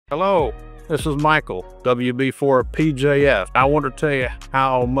Hello, this is Michael, WB4PJF. I want to tell you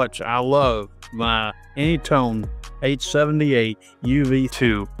how much I love my Anytone 878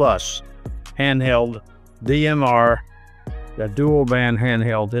 UV2 Plus handheld DMR, the dual band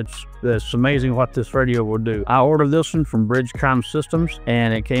handheld. It's amazing what this radio will do. I ordered this one from BridgeCom Systems,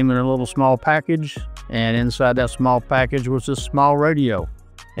 and it came in a little small package, and inside that small package was this small radio.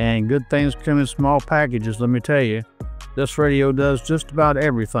 And good things come in small packages, let me tell you. This radio does just about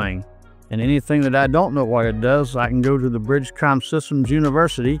everything. And anything that I don't know what it does, I can go to the BridgeCom Systems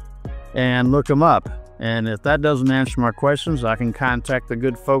University and look them up. And if that doesn't answer my questions, I can contact the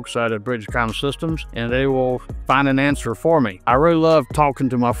good folks out at BridgeCom Systems, and they will find an answer for me. I really love talking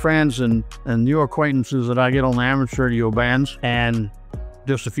to my friends and new acquaintances that I get on the amateur radio bands. And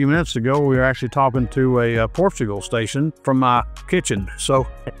just a few minutes ago, we were actually talking to a Portugal station from my kitchen. So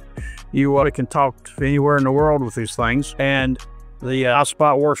you can talk to anywhere in the world with these things. And the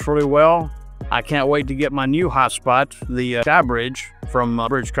Hotspot works really well. I can't wait to get my new Hotspot, the SkyBridge from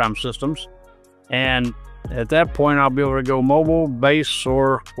BridgeCom Systems. And at that point, I'll be able to go mobile, base,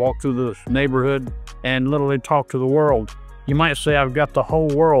 or walk through the neighborhood and literally talk to the world. You might say I've got the whole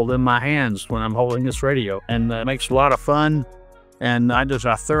world in my hands when I'm holding this radio, and it makes a lot of fun. And I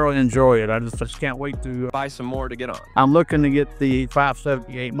thoroughly enjoy it. I just can't wait to buy some more to get on. I'm looking to get the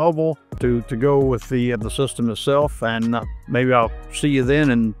 578 mobile to go with the system itself, and maybe I'll see you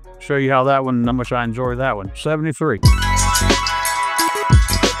then and show you how much I enjoy that one. 73.